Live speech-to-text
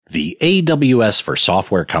The AWS for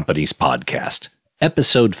Software Companies podcast,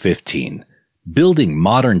 Episode 15, Building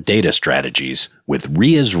Modern Data Strategies with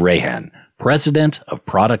Riaz Raihan, President of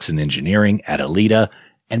Products and Engineering at Alida,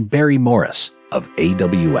 and Barry Morris of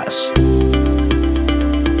AWS.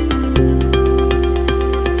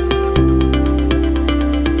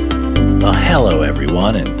 Well, hello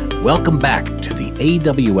everyone, and welcome back to the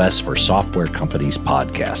AWS for Software Companies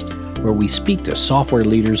podcast, where we speak to software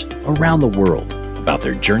leaders around the world about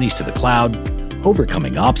their journeys to the cloud,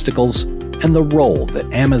 overcoming obstacles, and the role that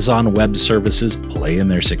Amazon Web Services play in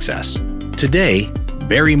their success. Today,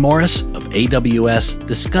 Barry Morris of AWS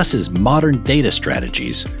discusses modern data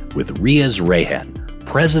strategies with Riaz Raihan,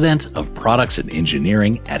 President of Products and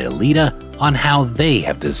Engineering at Alida, on how they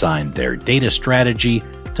have designed their data strategy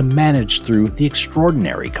to manage through the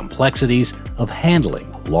extraordinary complexities of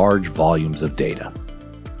handling large volumes of data.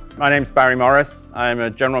 My name's Barry Morris. I'm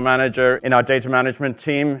a general manager in our data management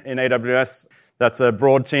team in AWS. That's a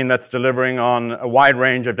broad team that's delivering on a wide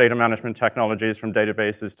range of data management technologies, from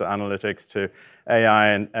databases to analytics to AI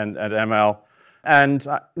and ML. And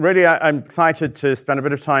really, I'm excited to spend a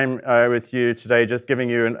bit of time with you today, just giving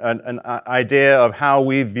you an idea of how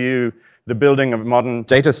we view the building of modern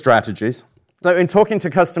data strategies. So in talking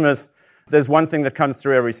to customers, there's one thing that comes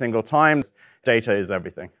through every single time. Data is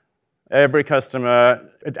everything. Every customer,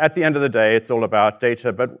 at the end of the day, it's all about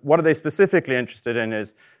data, but what are they specifically interested in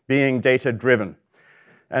is being data-driven.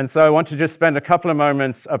 And so I want to just spend a couple of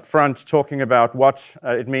moments up front talking about what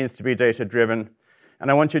it means to be data-driven.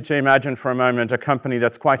 And I want you to imagine for a moment a company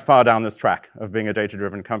that's quite far down this track of being a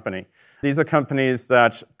data-driven company. These are companies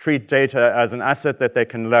that treat data as an asset that they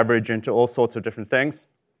can leverage into all sorts of different things.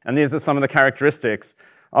 And these are some of the characteristics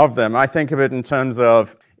of them. I think of it in terms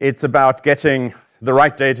of it's about getting the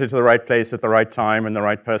right data to the right place at the right time and the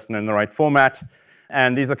right person in the right format.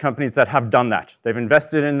 And these are companies that have done that. They've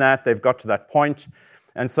invested in that. They've got to that point.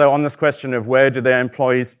 And so on this question of where do their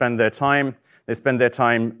employees spend their time, they spend their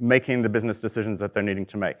time making the business decisions that they're needing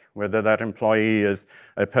to make, whether that employee is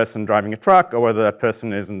a person driving a truck or whether that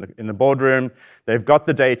person is in the boardroom. They've got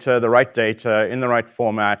the right data in the right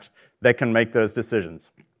format. They can make those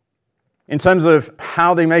decisions. In terms of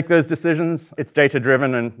how they make those decisions, it's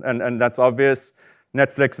data-driven, and that's obvious.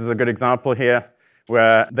 Netflix is a good example here,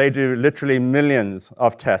 where they do literally millions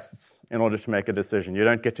of tests in order to make a decision. You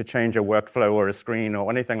don't get to change a workflow or a screen or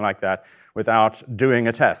anything like that without doing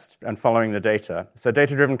a test and following the data. So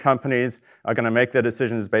data-driven companies are going to make their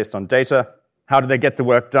decisions based on data. How do they get the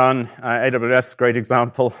work done? AWS, great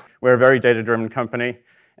example. We're a very data-driven company.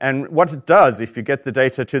 And what it does, if you get the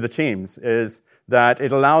data to the teams, is that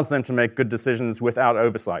it allows them to make good decisions without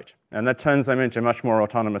oversight. And that turns them into much more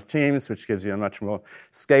autonomous teams, which gives you a much more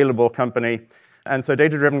scalable company. And so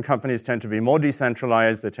data-driven companies tend to be more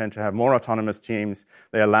decentralized. They tend to have more autonomous teams.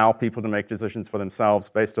 They allow people to make decisions for themselves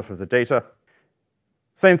based off of the data.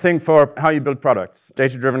 Same thing for how you build products.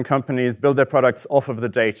 Data-driven companies build their products off of the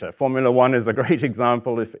data. Formula One is a great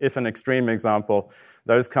example, if an extreme example.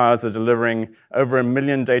 Those cars are delivering over 1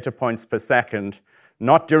 million data points per second,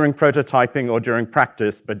 not during prototyping or during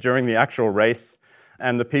practice, but during the actual race.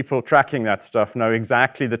 And the people tracking that stuff know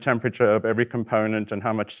exactly the temperature of every component and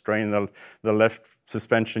how much strain the left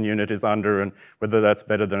suspension unit is under and whether that's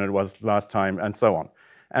better than it was last time, and so on.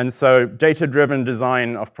 And so data-driven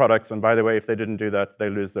design of products, and by the way, if they didn't do that, they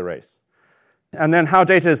lose the race. And then how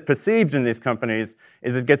data is perceived in these companies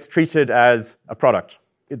is it gets treated as a product.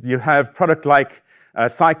 You have product-like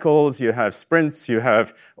cycles, you have sprints, you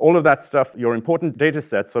have all of that stuff. Your important data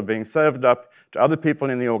sets are being served up to other people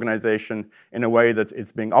in the organization in a way that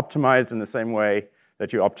it's being optimized in the same way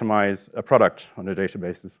that you optimize a product on a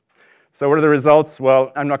database. So what are the results?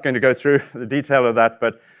 Well, I'm not going to go through the detail of that,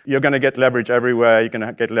 but you're going to get leverage everywhere. You're going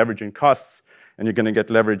to get leverage in costs, and you're going to get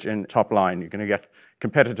leverage in top line. You're going to get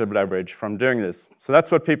competitive leverage from doing this. So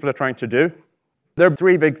that's what people are trying to do. There are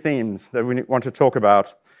 3 big themes that we want to talk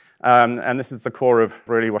about, and this is the core of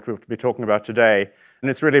really what we'll be talking about today. And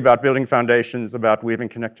it's really about building foundations, about weaving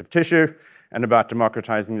connective tissue, and about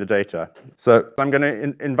democratizing the data. So I'm going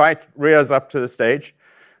to invite Riaz up to the stage.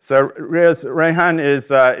 So Riaz Raihan is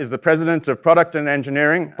the president of Product and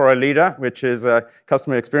Engineering for Alida, which is a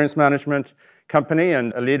customer experience management company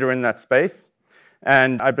and a leader in that space.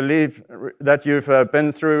 And I believe that you've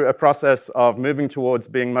been through a process of moving towards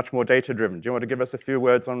being much more data-driven. Do you want to give us a few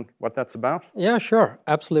words on what that's about? Yeah, sure.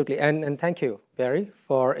 Absolutely. And thank you, Barry,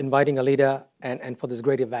 for inviting Alida and for this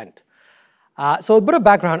great event. So a bit of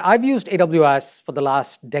background. I've used AWS for the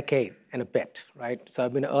last decade and a bit, right? So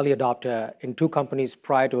I've been an early adopter in 2 companies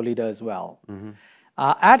prior to Alida as well. Mm-hmm.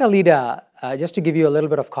 At Alida, just to give you a little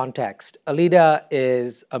bit of context, Alida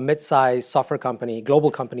is a mid-sized software company, global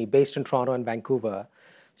company based in Toronto and Vancouver,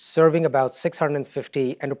 serving about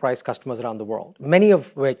 650 enterprise customers around the world, many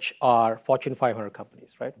of which are Fortune 500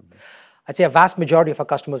 companies, right? Mm-hmm. I'd say a vast majority of our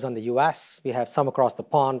customers are in the US. We have some across the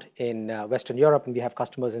pond in Western Europe, and we have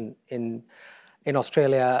customers in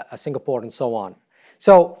Australia, Singapore, and so on.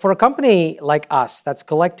 So for a company like us that's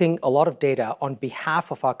collecting a lot of data on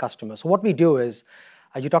behalf of our customers, so what we do is,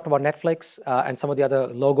 you talked about Netflix and some of the other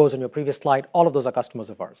logos on your previous slide, all of those are customers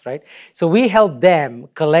of ours, right? So we help them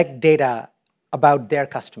collect data about their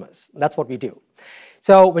customers. That's what we do.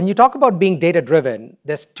 So when you talk about being data-driven,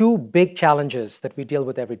 there's two big challenges that we deal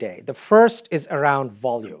with every day. The first is around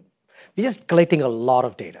volume. We're just collecting a lot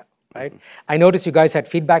of data, right? I noticed you guys had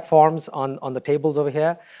feedback forms on the tables over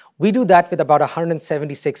here. We do that with about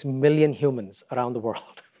 176 million humans around the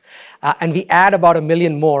world. And we add about 1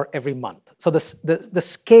 million more every month. So the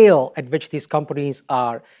scale at which these companies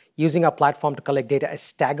are using our platform to collect data is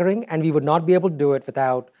staggering, and we would not be able to do it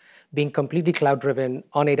without being completely cloud-driven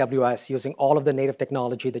on AWS using all of the native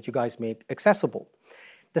technology that you guys make accessible.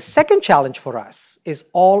 The second challenge for us is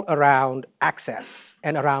all around access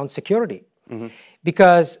and around security. Mm-hmm.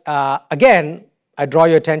 Because, again, I draw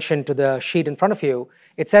your attention to the sheet in front of you.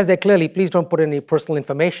 It says there clearly, please don't put any personal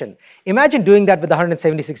information. Imagine doing that with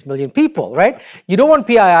 176 million people, right? You don't want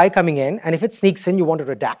PII coming in, and if it sneaks in, you want to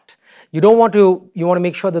redact. You want to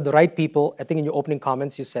make sure that the right people, I think in your opening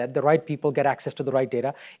comments you said, the right people get access to the right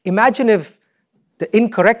data. Imagine if the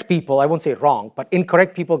incorrect people, I won't say wrong, but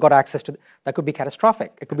incorrect people got access to, that could be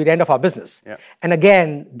catastrophic. It could be the end of our business. Yeah. And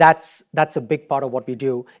again, that's a big part of what we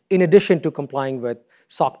do, in addition to complying with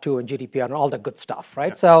SOC 2 and GDPR and all the good stuff, right?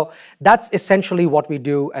 Yeah. So that's essentially what we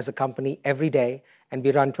do as a company every day, and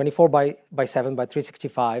we run 24 by 7 by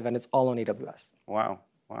 365, and it's all on AWS. Wow.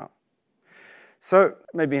 So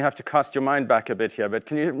maybe you have to cast your mind back a bit here, but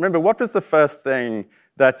can you remember what was the first thing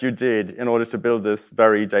that you did in order to build this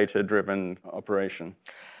very data-driven operation?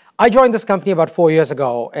 I joined this company about 4 years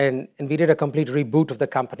ago, and we did a complete reboot of the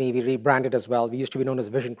company. We rebranded as well. We used to be known as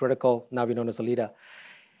Vision Critical. Now we're known as Alida.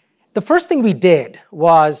 The first thing we did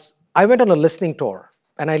was I went on a listening tour,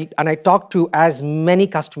 and I talked to as many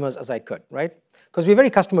customers as I could, right? Because we're very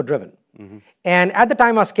customer-driven. Mm-hmm. And at the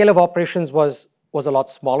time, our scale of operations was a lot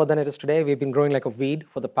smaller than it is today. We've been growing like a weed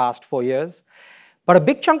for the past 4 years. But a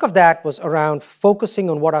big chunk of that was around focusing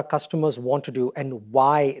on what our customers want to do and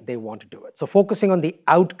why they want to do it. So focusing on the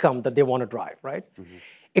outcome that they want to drive, right? Mm-hmm.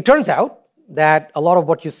 It turns out that a lot of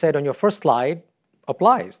what you said on your first slide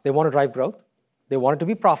applies. They want to drive growth. They want it to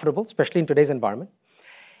be profitable, especially in today's environment.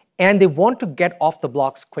 And they want to get off the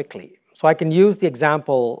blocks quickly. So I can use the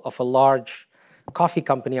example of a large coffee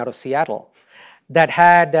company out of Seattle that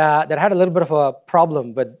had a little bit of a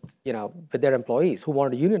problem with their employees who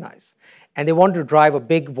wanted to unionize. And they wanted to drive a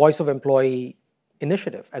big voice of employee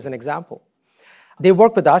initiative, as an example. They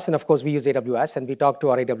work with us, and of course we use AWS, and we talk to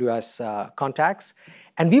our AWS contacts.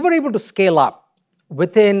 And we were able to scale up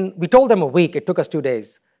we told them a week, it took us 2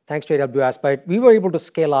 days, thanks to AWS, but we were able to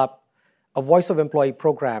scale up a voice of employee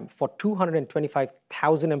program for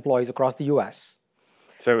 225,000 employees across the US.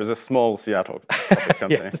 So it was a small Seattle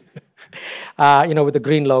company. With the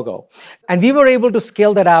green logo. And we were able to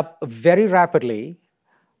scale that up very rapidly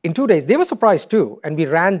in 2 days. They were surprised too. And we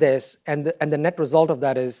ran this, and the net result of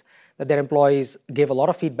that is that their employees gave a lot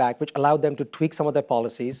of feedback, which allowed them to tweak some of their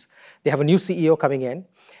policies. They have a new CEO coming in,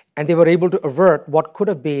 and they were able to avert what could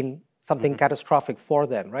have been something catastrophic for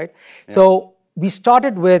them, right? Yeah. So we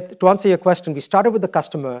started with, to answer your question, we started with the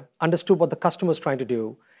customer, understood what the customer was trying to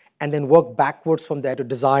do, and then worked backwards from there to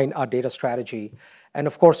design our data strategy. And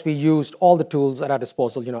of course, we used all the tools at our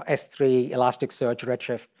disposal, S3, Elasticsearch,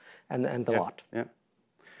 Redshift, and the lot. Yeah.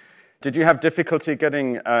 Did you have difficulty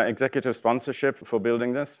getting executive sponsorship for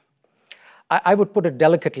building this? I would put it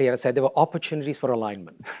delicately, and I said there were opportunities for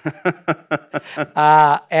alignment.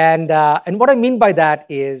 And what I mean by that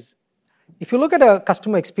is, if you look at a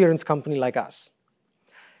customer experience company like us,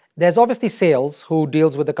 there's obviously sales who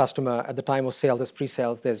deals with the customer at the time of sale. There's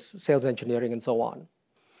pre-sales, there's sales engineering, and so on.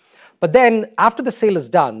 But then after the sale is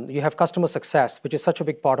done, you have customer success, which is such a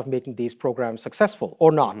big part of making these programs successful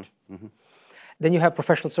or not. Mm-hmm. Mm-hmm. Then you have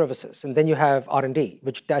professional services, and then you have R&D,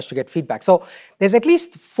 which tries to get feedback. So there's at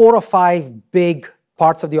least 4 or 5 big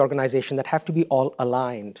parts of the organization that have to be all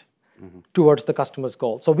aligned towards the customer's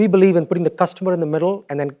goal. So we believe in putting the customer in the middle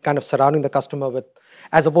and then kind of surrounding the customer with,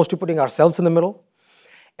 as opposed to putting ourselves in the middle.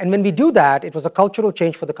 And when we do that, it was a cultural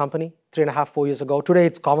change for the company 3.5, 4 years ago. Today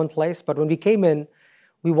it's commonplace, but when we came in,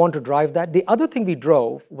 we want to drive that. The other thing we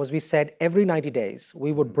drove was we said every 90 days,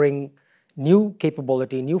 we would bring new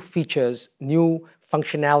capability, new features, new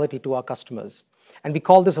functionality to our customers. And we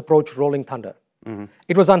call this approach rolling thunder.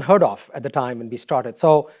 It was unheard of at the time when we started.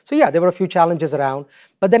 So yeah, there were a few challenges around.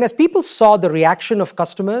 But then as people saw the reaction of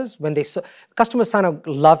customers, when they saw, customers kind of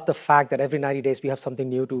loved the fact that every 90 days we have something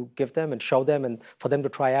new to give them and show them and for them to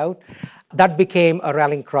try out. That became a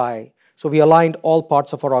rallying cry. So we aligned all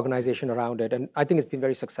parts of our organization around it. And I think it's been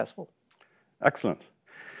very successful. Excellent.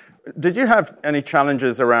 Did you have any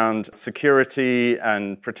challenges around security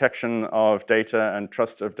and protection of data and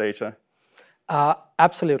trust of data?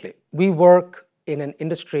 Absolutely. We work in an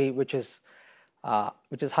industry which is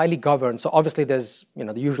highly governed. So obviously there's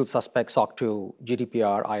the usual suspects, SOC 2,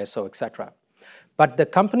 GDPR, ISO, etc. But the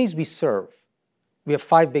companies we serve, we have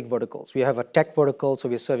 5 big verticals. We have a tech vertical, so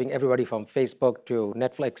we're serving everybody from Facebook to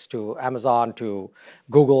Netflix to Amazon to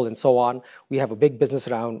Google and so on. We have a big business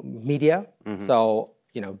around media. So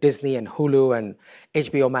Disney and Hulu and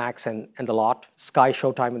HBO Max and the lot, Sky,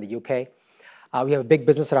 Showtime in the UK. We have a big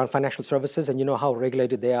business around financial services, and you know how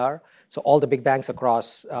regulated they are. So all the big banks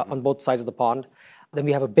across on both sides of the pond. Then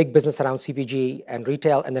we have a big business around CPG and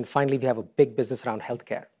retail, and then finally we have a big business around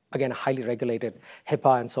healthcare. Again, highly regulated,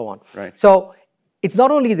 HIPAA and so on. Right. So it's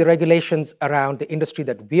not only the regulations around the industry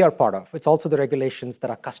that we are part of, it's also the regulations that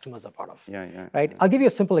our customers are part of. Right? I'll give you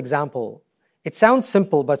a simple example. It sounds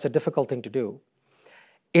simple, but it's a difficult thing to do.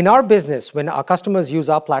 In our business, when our customers use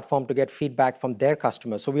our platform to get feedback from their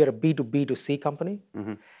customers, so we are a B2B2C company,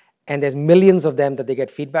 and there's millions of them that they get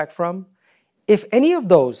feedback from. If any of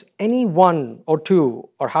those, any 1 or 2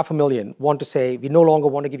 or 500,000 want to say, we no longer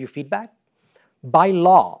want to give you feedback, by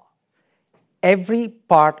law, every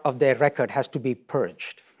part of their record has to be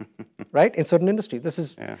purged, right? In certain industries,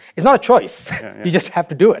 it's not a choice. You just have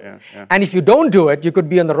to do it. And if you don't do it, you could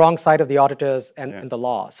be on the wrong side of the auditors and the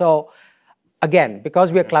law. So again,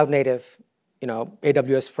 because we are cloud native,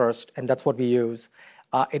 AWS first, and that's what we use,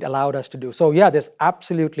 it allowed us to do. So yeah,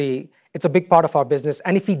 it's a big part of our business.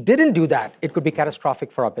 And if we didn't do that, it could be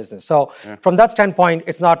catastrophic for our business. So from that standpoint,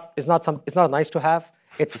 it's not a nice to have.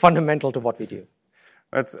 It's fundamental to what we do.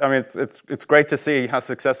 It's great to see how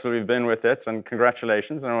successful we've been with it, and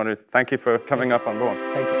congratulations. And I want to thank you for coming up on board.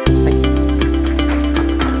 Thank you.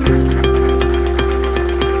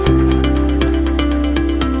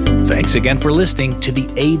 Thanks again for listening to the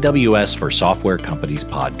AWS for Software Companies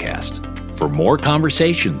podcast. For more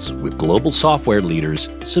conversations with global software leaders,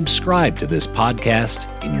 subscribe to this podcast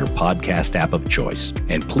in your podcast app of choice.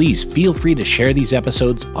 And please feel free to share these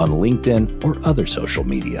episodes on LinkedIn or other social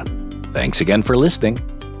media. Thanks again for listening.